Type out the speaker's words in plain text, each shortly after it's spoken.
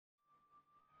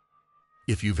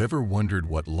If you've ever wondered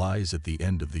what lies at the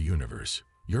end of the universe,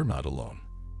 you're not alone.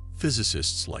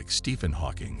 Physicists like Stephen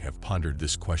Hawking have pondered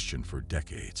this question for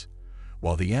decades.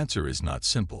 While the answer is not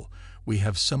simple, we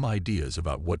have some ideas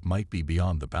about what might be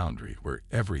beyond the boundary where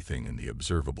everything in the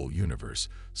observable universe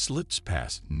slips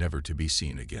past, never to be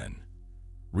seen again.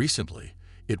 Recently,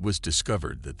 it was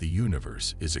discovered that the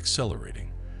universe is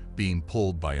accelerating, being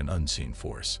pulled by an unseen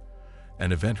force.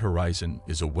 An event horizon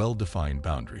is a well-defined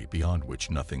boundary beyond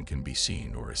which nothing can be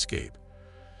seen or escape.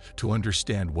 To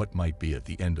understand what might be at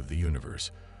the end of the universe,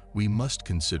 we must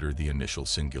consider the initial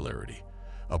singularity,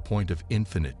 a point of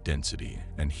infinite density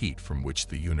and heat from which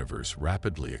the universe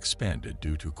rapidly expanded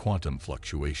due to quantum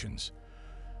fluctuations.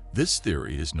 This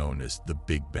theory is known as the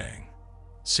Big Bang,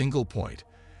 single point,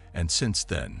 and since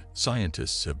then,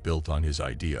 scientists have built on his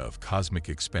idea of cosmic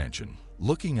expansion.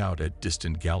 Looking out at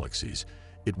distant galaxies,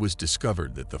 it was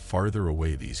discovered that the farther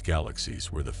away these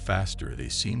galaxies were, the faster they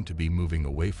seemed to be moving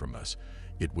away from us.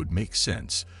 It would make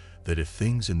sense that if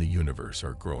things in the universe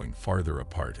are growing farther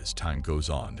apart as time goes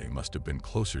on, they must have been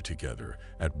closer together.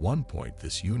 At one point,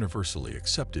 this universally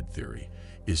accepted theory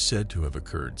is said to have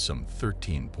occurred some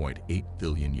 13.8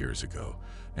 billion years ago,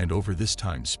 and over this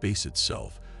time space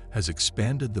itself has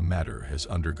expanded. The matter has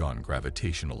undergone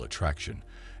gravitational attraction,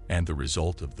 and the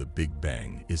result of the Big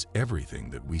Bang is everything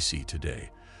that we see today.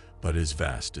 But as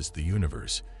vast as the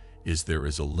universe is, there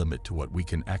is a limit to what we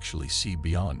can actually see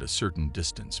beyond a certain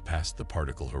distance past the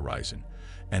particle horizon,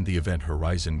 and the event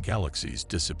horizon. Galaxies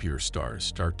disappear, stars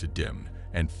start to dim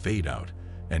and fade out,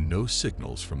 and no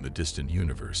signals from the distant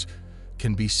universe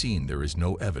can be seen. There is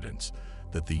no evidence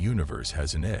that the universe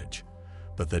has an edge,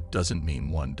 but that doesn't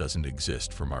mean one doesn't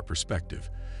exist from our perspective.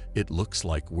 It looks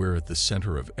like we're at the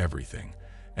center of everything,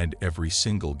 and every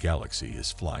single galaxy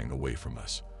is flying away from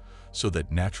us. So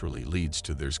that naturally leads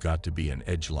to there's got to be an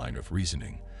edge line of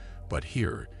reasoning. But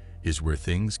here is where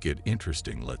things get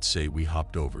interesting. Let's say we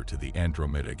hopped over to the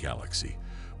Andromeda galaxy,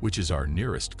 which is our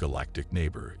nearest galactic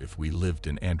neighbor. If we lived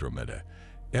in Andromeda,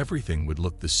 everything would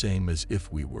look the same as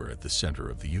if we were at the center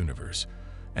of the universe,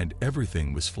 and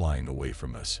everything was flying away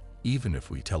from us. Even if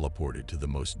we teleported to the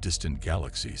most distant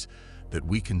galaxies that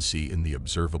we can see in the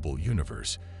observable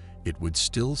universe, it would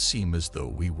still seem as though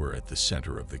we were at the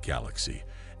center of the galaxy,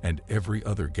 and every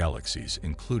other galaxies,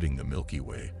 including the Milky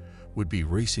Way, would be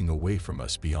racing away from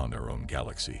us beyond our own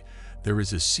galaxy. There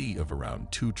is a sea of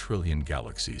around 2 trillion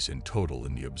galaxies in total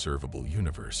in the observable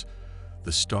universe.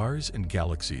 The stars and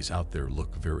galaxies out there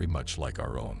look very much like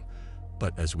our own,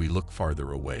 but as we look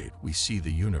farther away, we see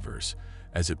the universe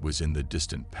as it was in the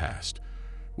distant past,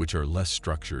 which are less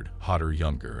structured, hotter,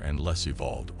 younger, and less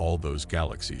evolved. All those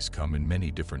galaxies come in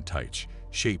many different types,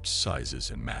 shapes,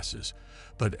 sizes, and masses.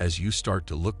 But as you start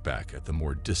to look back at the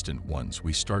more distant ones,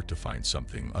 we start to find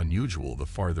something unusual. The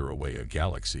farther away a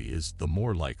galaxy is, the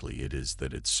more likely it is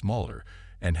that it's smaller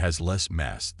and has less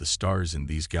mass. The stars in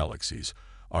these galaxies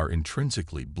are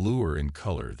intrinsically bluer in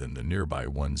color than the nearby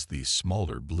ones. These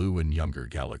smaller, blue and younger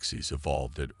galaxies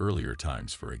evolved at earlier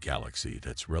times. For a galaxy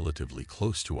that's relatively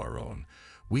close to our own,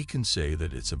 we can say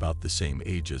that it's about the same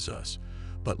age as us.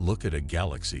 But look at a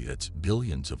galaxy that's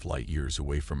billions of light years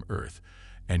away from Earth,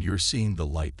 and you're seeing the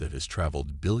light that has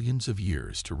traveled billions of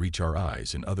years to reach our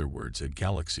eyes. In other words, a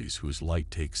galaxy whose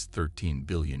light takes 13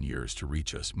 billion years to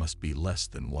reach us must be less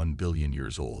than 1 billion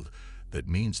years old. That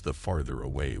means the farther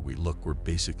away we look, we're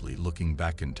basically looking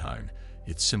back in time.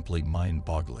 It's simply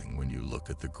mind-boggling when you look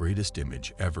at the greatest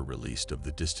image ever released of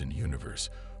the distant universe,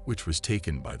 which was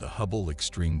taken by the Hubble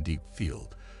Extreme Deep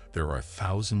Field. There are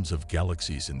thousands of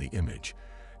galaxies in the image,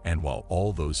 and while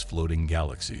all those floating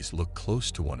galaxies look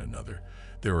close to one another,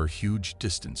 there are huge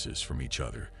distances from each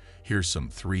other. Here's some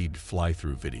 3D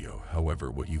fly-through video. However,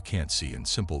 what you can't see in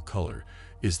simple color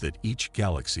is that each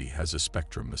galaxy has a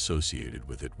spectrum associated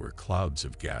with it, where clouds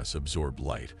of gas absorb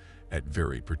light at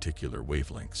very particular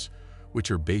wavelengths,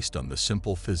 which are based on the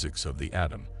simple physics of the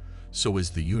atom. So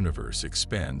as the universe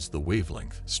expands, the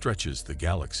wavelength stretches. The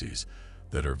galaxies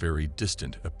that are very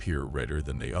distant appear redder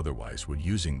than they otherwise would.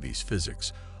 Using these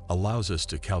physics allows us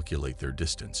to calculate their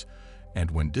distance, and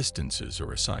when distances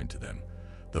are assigned to them,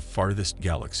 the farthest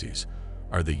galaxies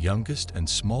are the youngest and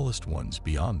smallest ones.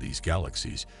 Beyond these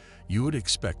galaxies, you would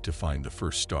expect to find the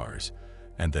first stars,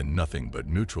 and then nothing but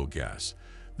neutral gas.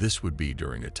 This would be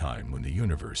during a time when the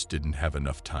universe didn't have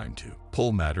enough time to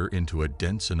pull matter into a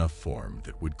dense enough form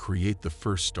that would create the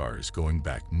first stars. Going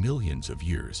back millions of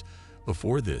years,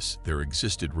 before this, there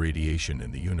existed radiation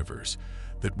in the universe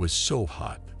that was so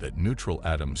hot that neutral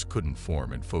atoms couldn't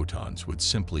form, and photons would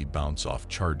simply bounce off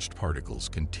charged particles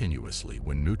continuously.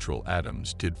 When neutral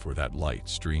atoms did, for that light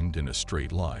streamed in a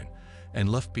straight line, and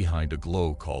left behind a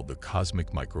glow called the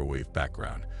cosmic microwave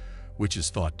background, which is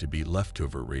thought to be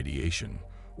leftover radiation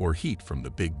or heat from the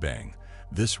Big Bang.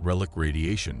 This relic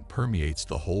radiation permeates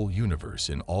the whole universe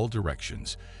in all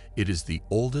directions. It is the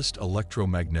oldest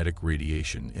electromagnetic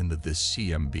radiation in this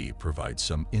CMB provides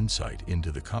some insight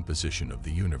into the composition of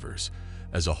the universe.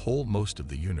 As a whole, most of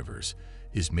the universe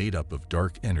is made up of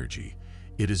dark energy.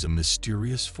 It is a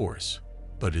mysterious force,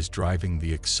 but is driving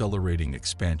the accelerating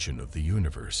expansion of the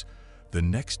universe. The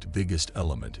next biggest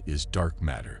element is dark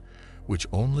matter, which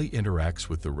only interacts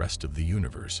with the rest of the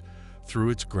universe.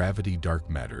 Through its gravity, dark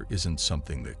matter isn't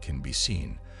something that can be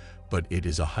seen, but it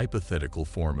is a hypothetical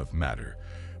form of matter,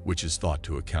 which is thought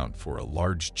to account for a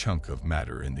large chunk of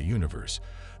matter in the universe.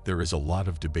 There is a lot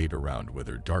of debate around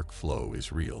whether dark flow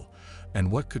is real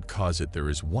and what could cause it. There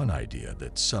is one idea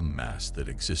that some mass that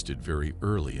existed very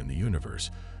early in the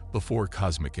universe, before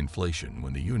cosmic inflation,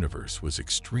 when the universe was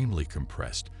extremely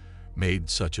compressed, made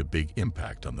such a big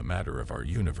impact on the matter of our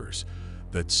universe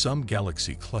that some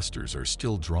galaxy clusters are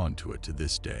still drawn to it to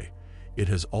this day. It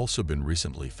has also been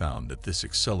recently found that this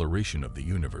acceleration of the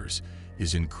universe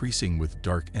is increasing with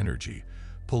dark energy,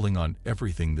 pulling on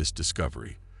everything. This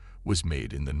discovery was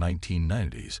made in the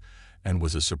 1990s and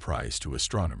was a surprise to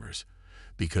astronomers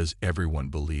because everyone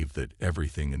believed that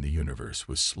everything in the universe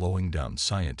was slowing down.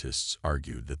 Scientists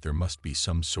argued that there must be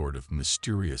some sort of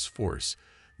mysterious force,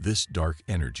 this dark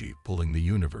energy pulling the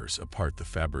universe apart. The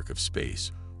fabric of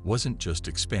space wasn't just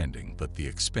expanding, but the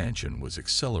expansion was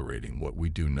accelerating. What we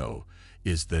do know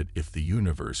is that if the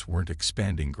universe weren't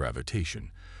expanding,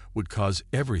 gravitation would cause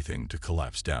everything to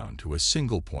collapse down to a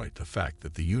single point. The fact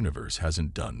that the universe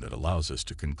hasn't done that allows us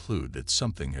to conclude that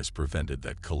something has prevented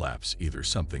that collapse. Either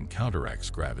something counteracts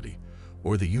gravity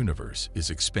or the universe is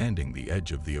expanding. The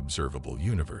edge of the observable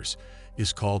universe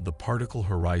is called the particle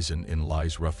horizon and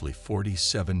lies roughly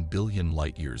 47 billion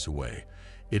light-years away.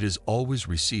 It is always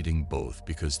receding, both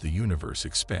because the universe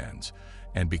expands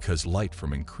and because light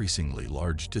from increasingly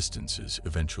large distances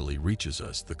eventually reaches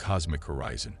us. The cosmic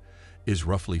horizon is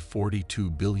roughly 42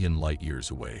 billion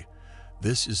light-years away.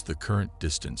 This is the current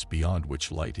distance beyond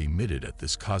which light emitted at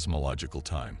this cosmological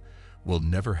time will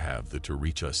never have to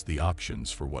reach us. The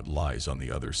options for what lies on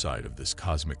the other side of this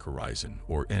cosmic horizon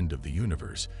or end of the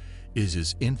universe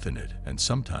is infinite and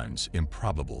sometimes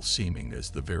improbable, seeming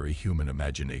as the very human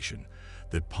imagination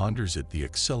that ponders it. The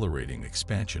accelerating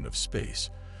expansion of space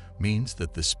means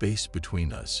that the space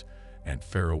between us and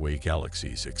faraway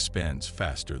galaxies expands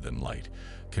faster than light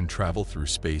can travel through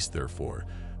space. Therefore,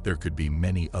 there could be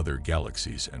many other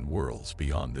galaxies and worlds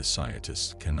beyond this.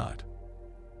 Scientists cannot.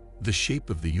 The shape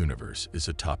of the universe is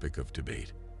a topic of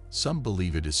debate. Some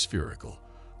believe it is spherical,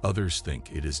 others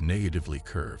think it is negatively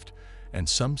curved, and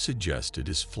some suggest it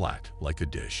is flat like a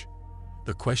dish.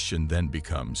 The question then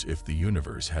becomes if the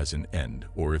universe has an end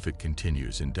or if it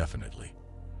continues indefinitely.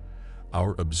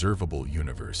 Our observable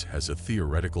universe has a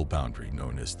theoretical boundary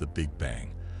known as the Big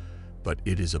Bang, but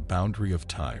it is a boundary of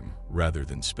time rather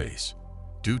than space.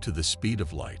 Due to the speed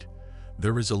of light,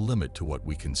 there is a limit to what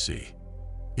we can see.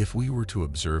 If we were to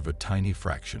observe a tiny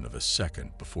fraction of a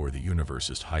second before the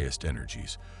universe's highest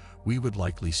energies, we would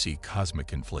likely see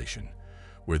cosmic inflation,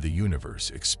 where the universe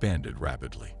expanded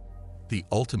rapidly. The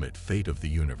ultimate fate of the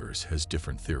universe has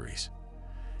different theories.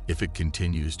 If it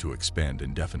continues to expand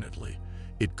indefinitely,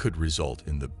 it could result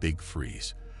in the Big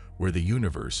Freeze, where the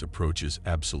universe approaches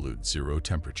absolute zero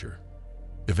temperature.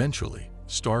 Eventually,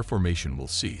 star formation will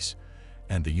cease,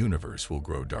 and the universe will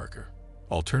grow darker.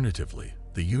 Alternatively,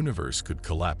 the universe could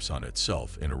collapse on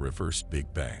itself in a reversed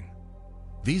Big Bang.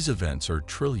 These events are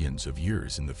trillions of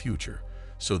years in the future,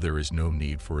 so there is no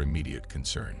need for immediate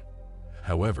concern.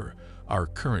 However, our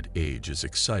current age is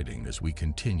exciting as we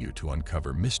continue to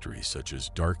uncover mysteries such as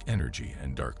dark energy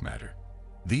and dark matter.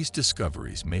 These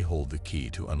discoveries may hold the key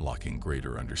to unlocking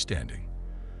greater understanding.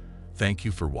 Thank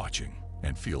you for watching,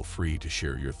 and feel free to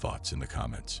share your thoughts in the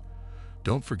comments.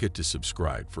 Don't forget to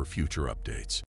subscribe for future updates.